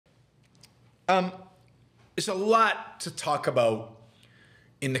There's a lot to talk about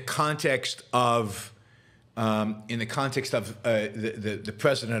in the context of the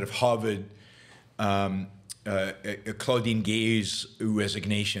president of Harvard, Claudine Gay's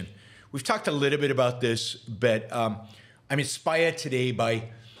resignation. We've talked a little bit about this, but I'm inspired today by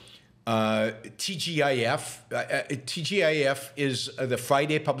TGIF. TGIF is the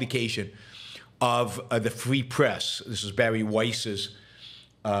Friday publication of the Free Press. This is Barry Weiss's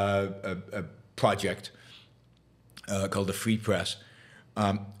project called the Free Press.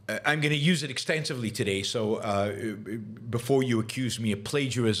 I'm going to use it extensively today, so before you accuse me of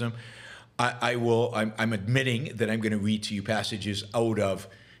plagiarism, I'm admitting that I'm going to read to you passages out of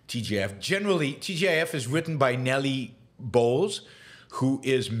TGIF. Generally, TGIF is written by Nellie Bowles, who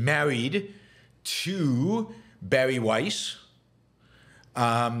is married to Barry Weiss.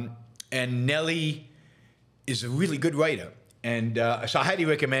 And Nellie is a really good writer. And so I highly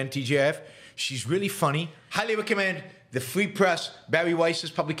recommend TGIF. She's really funny. Highly recommend the Free Press, Barry Weiss's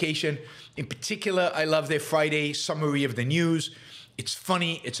publication. In particular, I love their Friday summary of the news. It's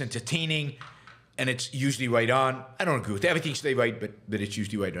funny, it's entertaining, and it's usually right on. I don't agree with everything they write, but it's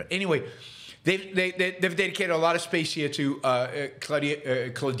usually right on. Anyway, they've dedicated a lot of space here to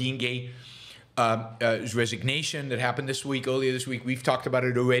Claudine Gay's resignation that happened earlier this week. We've talked about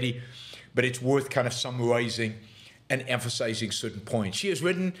it already, but it's worth kind of summarizing and emphasizing certain points. She has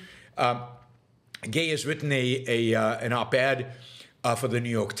written, Gay has written an op-ed for the New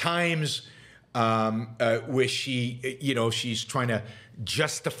York Times where she's trying to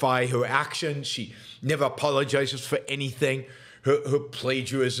justify her actions. She never apologizes for anything. Her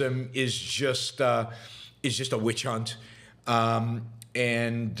plagiarism is just a witch hunt, the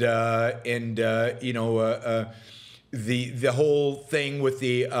whole thing with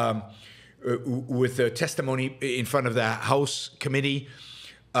the testimony in front of the House committee.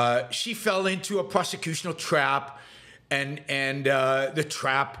 She fell into a prosecutorial trap, and the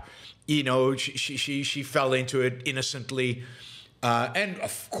trap, she fell into it innocently, and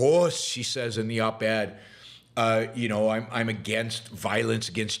of course she says in the op-ed, I'm against violence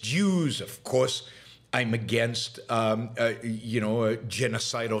against Jews. Of course, I'm against a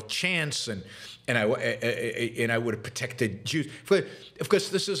genocidal chance, and I would have protected Jews. Of course,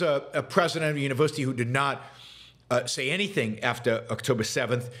 this is a president of a university who did not say anything after October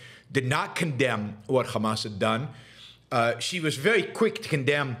 7th, did not condemn what Hamas had done. She was very quick to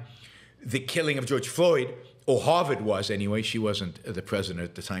condemn the killing of George Floyd, or Harvard was anyway. She wasn't the president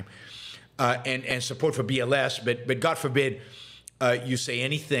at the time. And support for BLS, but God forbid you say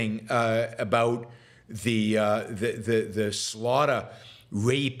anything about the slaughter,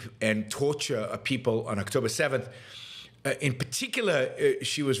 rape, and torture of people on October 7th. In particular,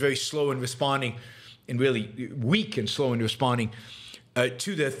 she was very slow in responding, and really weak and slow in responding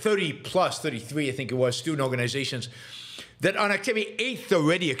to the 33, I think it was, student organizations that on October 8th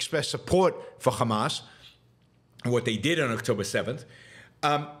already expressed support for Hamas and what they did on October 7th.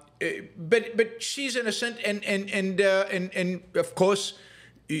 But she's innocent, and of course,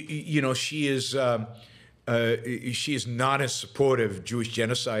 she is not in support of Jewish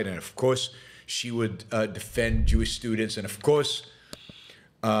genocide, and of course she would defend Jewish students, and of course,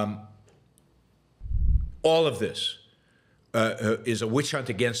 all of this is a witch hunt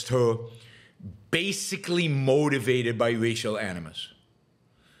against her, basically motivated by racial animus,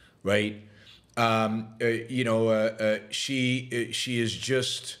 right? She is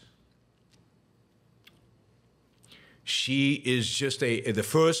just the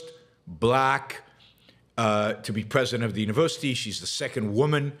first black to be president of the university. She's the second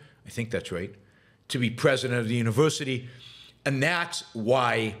woman, I think that's right, to be president of the university, and that's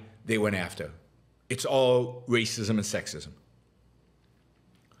why they went after her. It's all racism and sexism.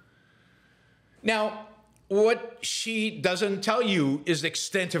 Now, what she doesn't tell you is the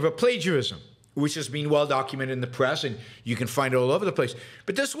extent of her plagiarism, which has been well documented in the press, and you can find it all over the place.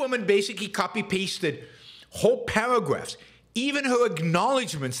 But this woman basically copy-pasted whole paragraphs. Even her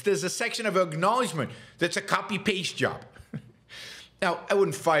acknowledgments, there's a section of her acknowledgement that's a copy-paste job. Now, I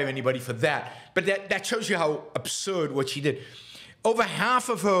wouldn't fire anybody for that, but that shows you how absurd what she did. Over half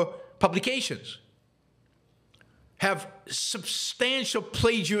of her publications have substantial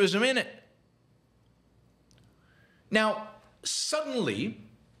plagiarism in it. Now, suddenly,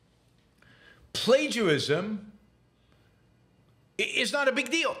 plagiarism is not a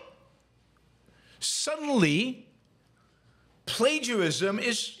big deal. Suddenly, plagiarism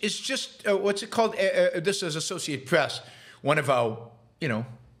is just, what's it called? This is Associated Press, one of our,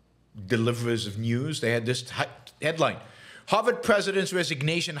 deliverers of news. They had this headline: Harvard president's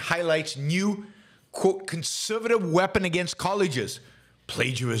resignation highlights new, quote, conservative weapon against colleges,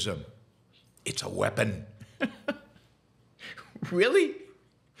 plagiarism. It's a weapon. Really?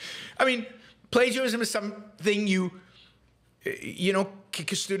 I mean, plagiarism is something you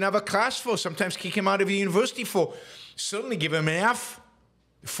kick a student out of a class for, sometimes kick him out of a university for, certainly give him an F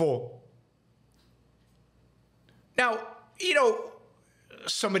for. Now,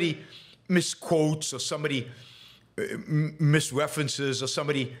 somebody misquotes or somebody misreferences or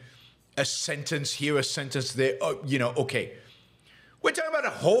somebody, a sentence here, a sentence there, okay. We're talking about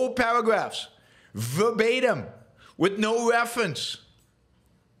whole paragraphs, verbatim, with no reference.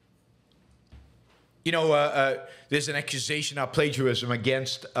 There's an accusation of plagiarism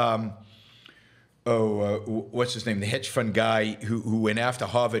against, what's his name? The hedge fund guy who went after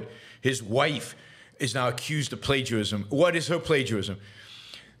Harvard. His wife is now accused of plagiarism. What is her plagiarism?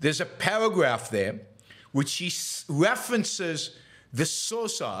 There's a paragraph there which she references the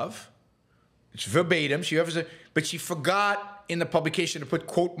source of. It's verbatim. She references it, but she forgot in the publication to put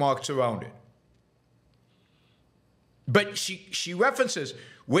quote marks around it. But she references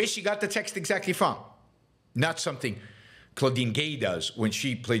where she got the text exactly from. Not something Claudine Gay does when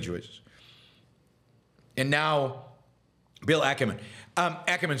she plagiarizes. And now, Bill Ackerman,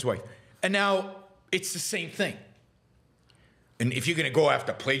 Ackerman's wife. And now it's the same thing. And if you're going to go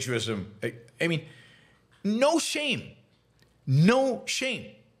after plagiarism, I mean, no shame. No shame.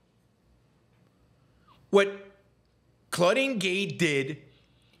 What Claudine Gay did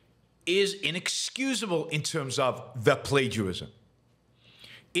is inexcusable in terms of the plagiarism.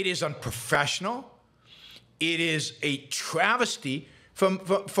 It is unprofessional. It is a travesty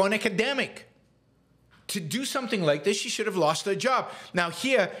for an academic. To do something like this, she should have lost her job. Now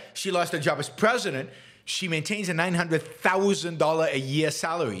here, she lost her job as president. She maintains a $900,000 a year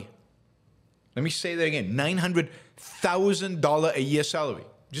salary. Let me say that again, $900,000 a year salary.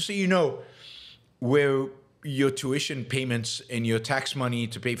 Just so you know where your tuition payments and your tax money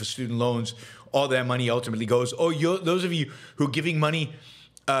to pay for student loans, all that money ultimately goes. Or those of you who are giving money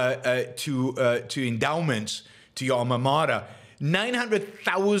to endowments, to your alma mater,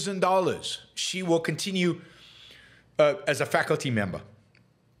 $900,000. She will continue as a faculty member.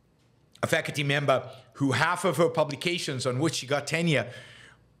 A faculty member who half of her publications on which she got tenure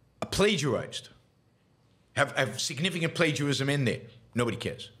are plagiarized. Have significant plagiarism in there. Nobody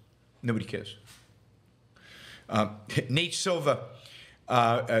cares. Nobody cares. Nate Silver,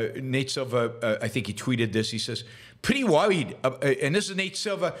 I think he tweeted this. He says, pretty worried, and this is Nate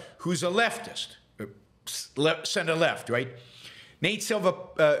Silver, who's a leftist, center left, right? Nate Silver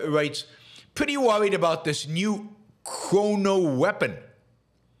writes, pretty worried about this new chrono weapon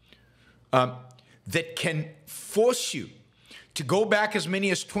that can force you to go back as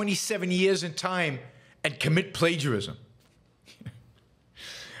many as 27 years in time and commit plagiarism.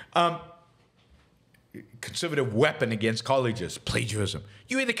 Conservative weapon against colleges, plagiarism.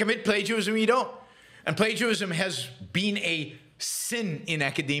 You either commit plagiarism or you don't. And plagiarism has been a sin in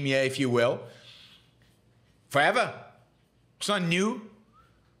academia, if you will, forever. It's not new.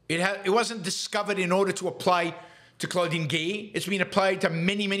 It wasn't discovered in order to apply to Claudine Gay. It's been applied to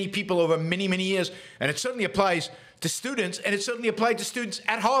many, many people over many, many years. And it certainly applies to students, and it certainly applied to students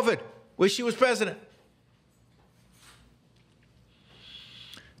at Harvard, where she was president.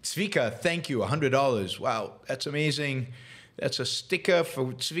 Zvika, thank you, $100. Wow, that's amazing. That's a sticker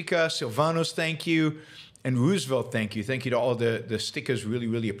for Zvika. Silvanos, thank you. And Roosevelt, thank you. Thank you to all the stickers. Really,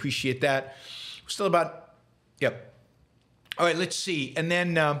 really appreciate that. We're still about, yep. All right, let's see. And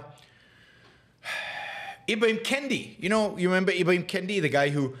then Ibrahim Kendi. You remember Ibrahim Kendi, the guy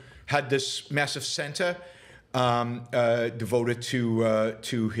who had this massive center devoted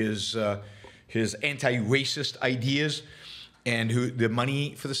to his anti-racist ideas, and who the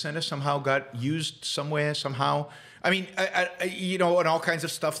money for the center somehow got used somewhere, somehow. I mean, and all kinds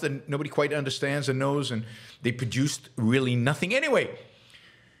of stuff that nobody quite understands and knows, and they produced really nothing. Anyway,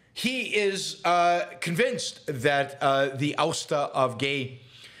 he is convinced that the ouster of Gay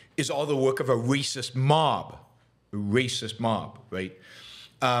is all the work of a racist mob. Right?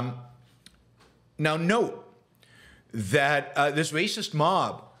 Now note that this racist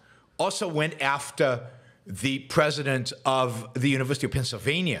mob also went after the president of the University of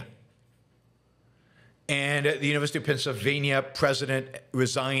Pennsylvania. And the University of Pennsylvania president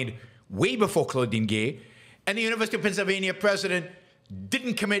resigned way before Claudine Gay. And the University of Pennsylvania president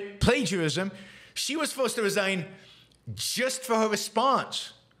didn't commit plagiarism. She was forced to resign just for her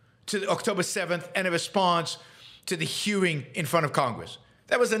response to October 7th and a response to the hearing in front of Congress.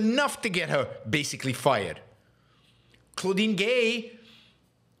 That was enough to get her basically fired. Claudine Gay,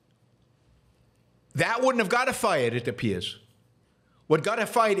 that wouldn't have got her fired, it appears. What got her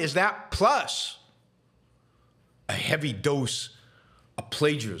fired is that plus a heavy dose of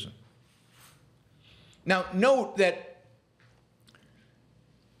plagiarism. Now, note that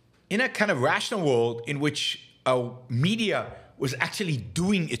in a kind of rational world in which our media was actually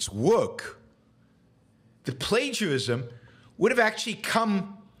doing its work, the plagiarism would have actually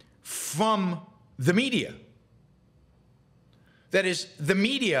come from the media. That is, the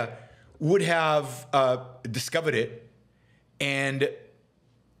media would have discovered it and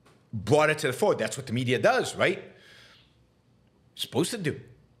brought it to the fore. That's what the media does, right? It's supposed to do.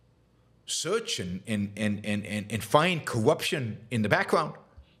 Search and find corruption in the background.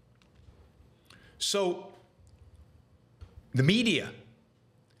 So the media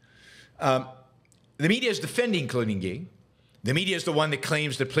is defending Claudine Gay. The media is the one that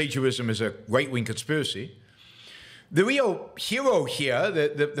claims that plagiarism is a right-wing conspiracy. The real hero here,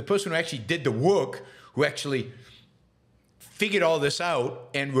 the person who actually did the work, who actually figured all this out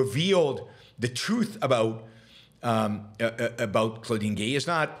and revealed the truth about Claudine Gay, is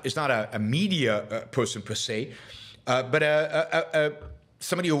not a media person per se, but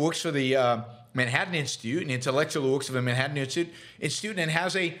somebody who works for the Manhattan Institute, an intellectual who works for the Manhattan Institute, and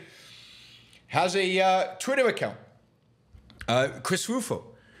has a Twitter account. Chris Rufo.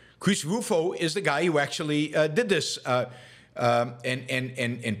 Chris Rufo is the guy who actually did this and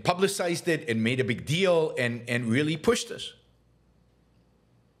publicized it and made a big deal and really pushed this.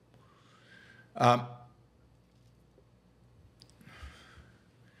 As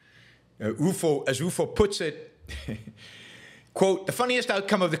Rufo puts it, quote, "The funniest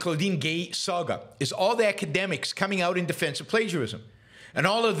outcome of the Claudine Gay saga is all the academics coming out in defense of plagiarism and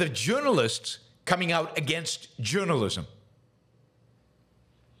all of the journalists coming out against journalism.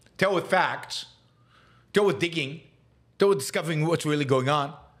 Tell with facts, tell with digging, tell with discovering what's really going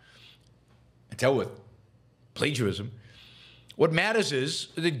on, and tell with plagiarism. What matters is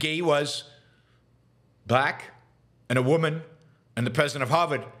that Gay was black and a woman and the president of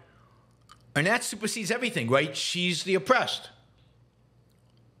Harvard. And that supersedes everything, right? She's the oppressed.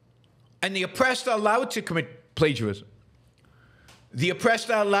 And the oppressed are allowed to commit plagiarism. The oppressed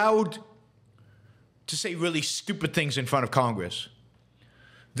are allowed to say really stupid things in front of Congress.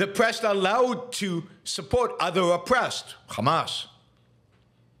 The oppressed are allowed to support other oppressed, Hamas.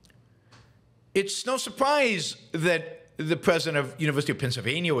 It's no surprise that the president of University of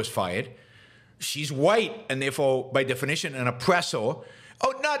Pennsylvania was fired. She's white and therefore, by definition, an oppressor. Oh,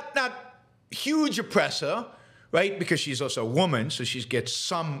 not huge oppressor, right? Because she's also a woman, so she gets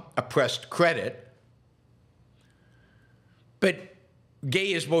some oppressed credit. But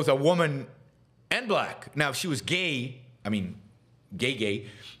Gay is both a woman and black. Now, if she was gay, I mean, gay,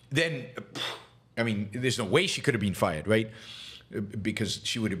 then, I mean, there's no way she could have been fired, right? Because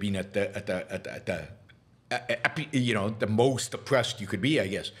she would have been at the most oppressed you could be, I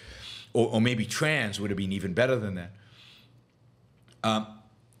guess. Or maybe trans would have been even better than that.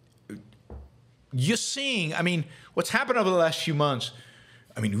 You're seeing, I mean, what's happened over the last few months,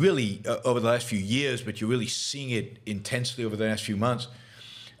 I mean, really over the last few years, but you're really seeing it intensely over the last few months,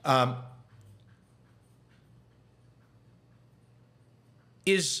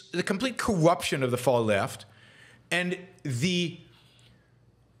 is the complete corruption of the far left and the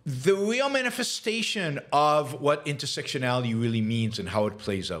real manifestation of what intersectionality really means and how it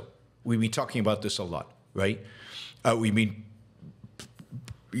plays out. We've been talking about this a lot, right? We've been,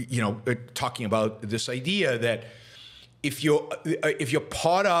 talking about this idea that if you're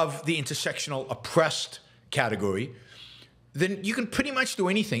part of the intersectional oppressed category, then you can pretty much do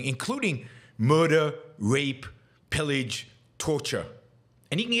anything, including murder, rape, pillage, torture,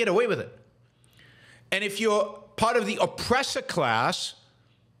 and you can get away with it. And if you're part of the oppressor class,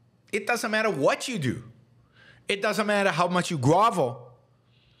 it doesn't matter what you do. It doesn't matter how much you grovel.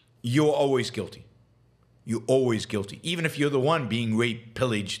 You're always guilty. You're always guilty. Even if you're the one being raped,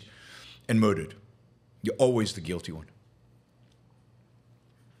 pillaged, and murdered, you're always the guilty one.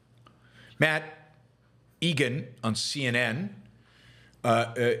 Matt Egan on CNN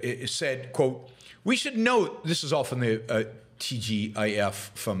said, quote, "We should note," this is all from the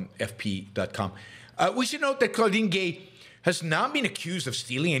TGIF from FP.com, "we should note that Claudine Gay has not been accused of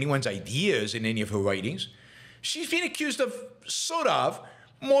stealing anyone's ideas in any of her writings. She's been accused of, sort of,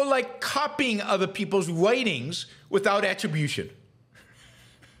 more like copying other people's writings without attribution."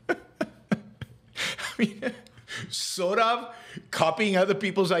 I mean, sort of copying other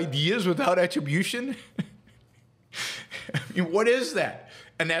people's ideas without attribution? I mean, what is that?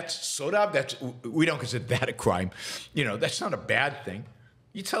 And that's sort of, we don't consider that a crime. That's not a bad thing.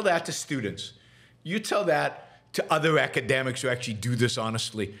 You tell that to students. You tell that to other academics who actually do this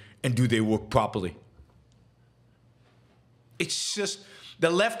honestly and do their work properly. It's just, the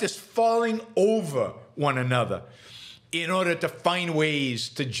left is falling over one another in order to find ways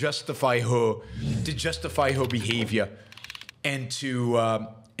to justify her behavior and to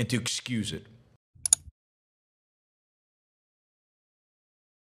excuse it.